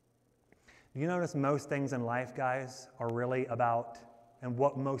 Do you notice most things in life, guys, are really about, and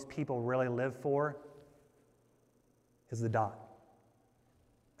what most people really live for is the dot.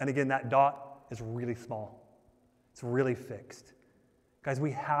 And again, that dot is really small. It's really fixed. Guys,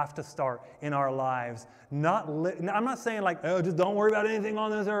 we have to start in our lives. I'm not saying like, oh, just don't worry about anything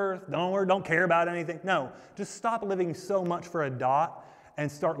on this earth. Don't care about anything. No, just stop living so much for a dot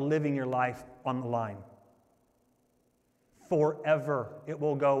and start living your life on the line. Forever it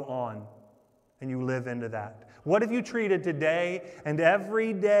will go on, and you live into that. What if you treated today and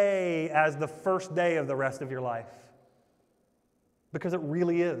every day as the first day of the rest of your life? Because it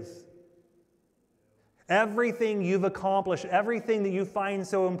really is. Everything you've accomplished, everything that you find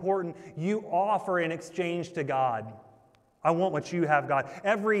so important, you offer in exchange to God. I want what you have, God.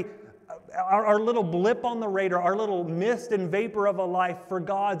 Our little blip on the radar, our little mist and vapor of a life for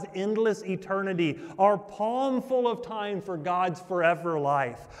God's endless eternity, our palm full of time for God's forever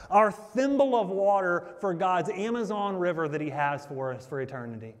life, our thimble of water for God's Amazon river that He has for us for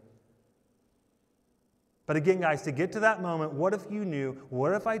eternity. But again, guys, to get to that moment, what if you knew?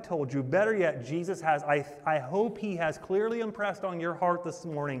 What if I told you? Better yet, Jesus has, I hope he has clearly impressed on your heart this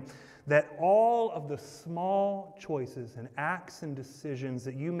morning that all of the small choices and acts and decisions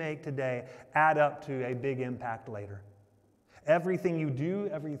that you make today add up to a big impact later. Everything you do,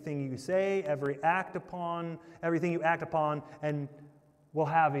 everything you say, everything you act upon, and will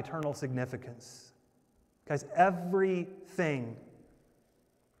have eternal significance. Guys, everything,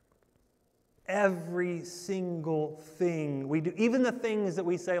 every single thing we do, even the things that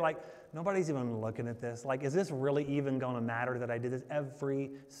we say like, nobody's even looking at this. Like, is this really even going to matter that I did this?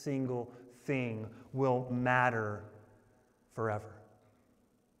 Every single thing will matter forever.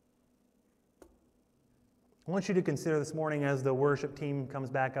 I want you to consider this morning as the worship team comes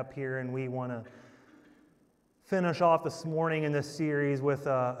back up here and we want to finish off this morning in this series with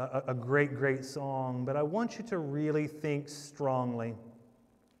a great, great song. But I want you to really think strongly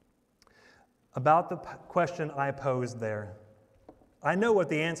about the question I posed there. I know what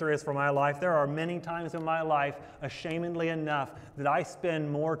the answer is for my life. There are many times in my life, ashamedly enough, that I spend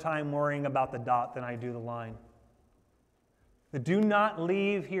more time worrying about the dot than I do the line. But do not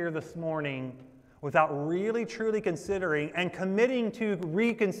leave here this morning without really, truly considering and committing to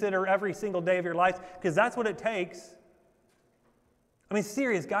reconsider every single day of your life, because that's what it takes. I mean,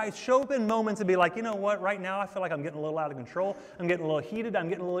 serious, guys, show up in moments and be like, you know what, right now I feel like I'm getting a little out of control. I'm getting a little heated. I'm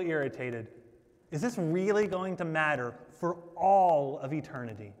getting a little irritated. Is this really going to matter for all of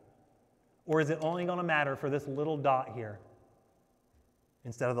eternity? Or is it only going to matter for this little dot here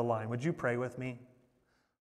instead of the line? Would you pray with me?